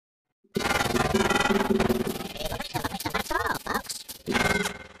That's all, folks.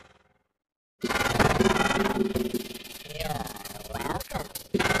 You're welcome.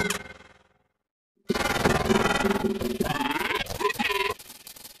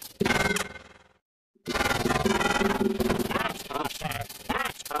 That's bullshit.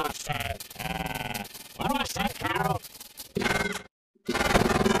 That's bullshit. What do I say, Carol?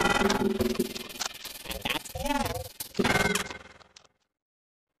 And that's the end.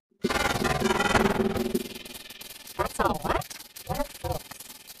 That's all what? What are folks?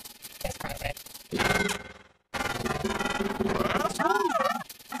 It's crazy.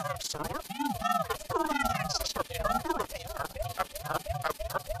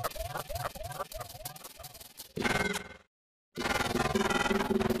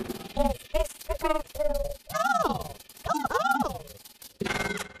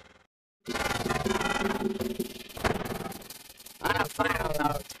 On a final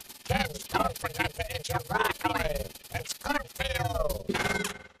note, kids, don't forget to eat your broccoli. It's good for you.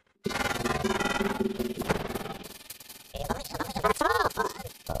 That's all, folks.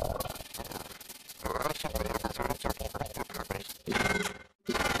 I shouldn't have those words joking about the covers.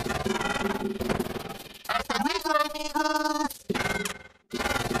 Hasta luego, amigos.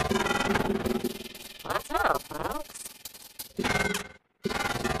 That's all, folks.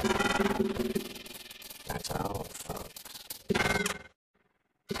 That's all, folks.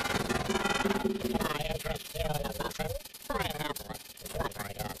 Can I interest you in a muffin? I have one. It's not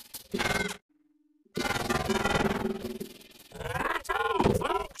very good. That's all,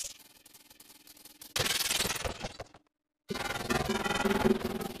 folks.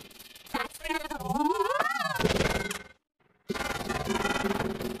 That's the end of the world.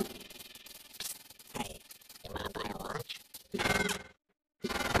 Hey, you wanna buy a watch?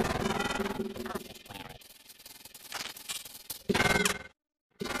 I'll just wear it.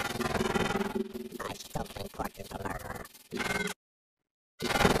 I still think Pork is the murderer.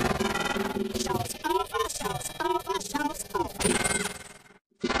 Show's over, show's over, show's over.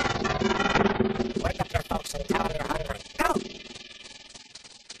 Wake up your folks and tell them you're hungry. Go!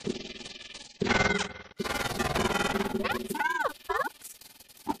 That's all, folks.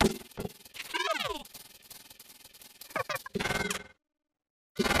 Hey!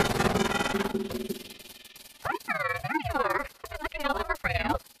 There you are. I've been looking all over for you.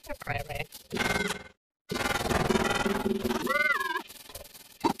 You're crazy.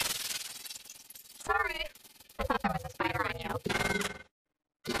 Sorry. I thought there was a spider on you.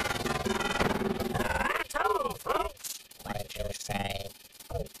 That's all, folks. What did you say?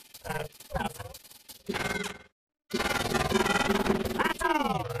 Nothing. That's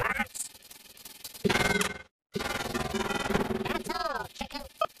all, rats. That's all, chicken.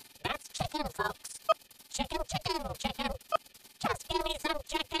 That's chicken, folks. Chicken, chicken, chicken. Just give me some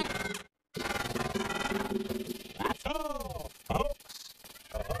chicken. That's all, folks.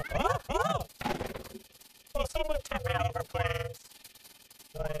 Will someone turn me over, please?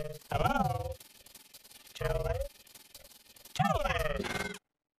 Please. Hello? Julie? Julie!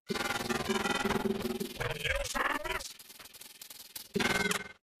 Will you sign this?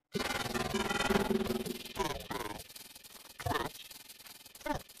 Clutch.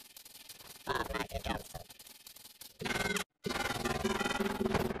 Bob Maggie Johnson.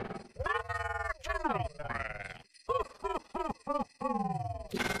 Mama Julie!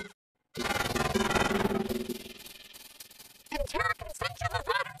 And Jack and Sancho the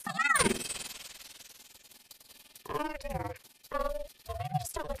Vat and Salad! Oh dear. Maybe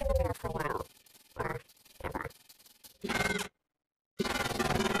just don't look in the mirror for a while. Or ever.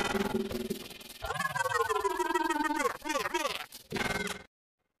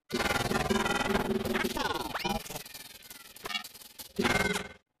 That's all, folks.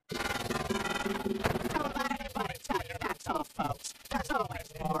 Don't let anybody tell you that's all, folks. There's always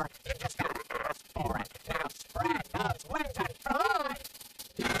more. You just gotta ask for it. Now spread those wings and fly!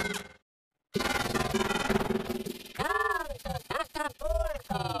 Come to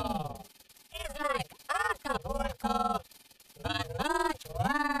Acapulco! It's like Acapulco, but much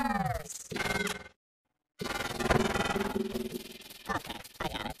worse! Okay, I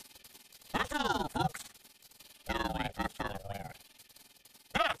got it. That's all, folks. No, wait, that sounded weird.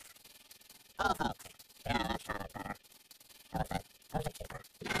 That's all, folks. Yeah, that sounded better. That was it. That was a keeper.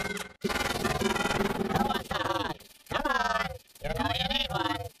 Who wants a hug? Come on! You know you need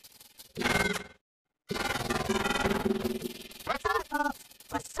one. That's all, folks.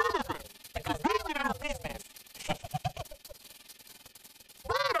 For some of them, because they went out of business.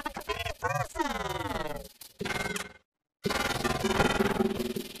 But I'm a competitive person.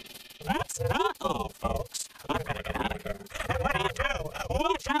 That's not all, folks. I'm gonna get out of here. And when I do,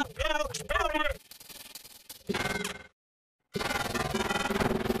 watch out, Luig's building!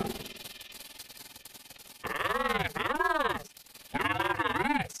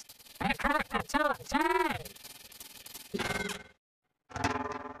 Oh, John!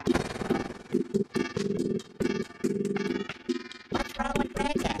 What's wrong with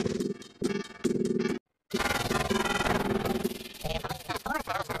Bridget? You've only got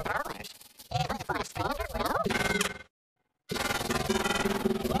 $4,000. You're looking for a stranger, Will?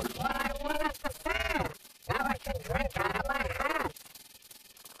 Look what I won at the fair! Now I can drink out of my hat!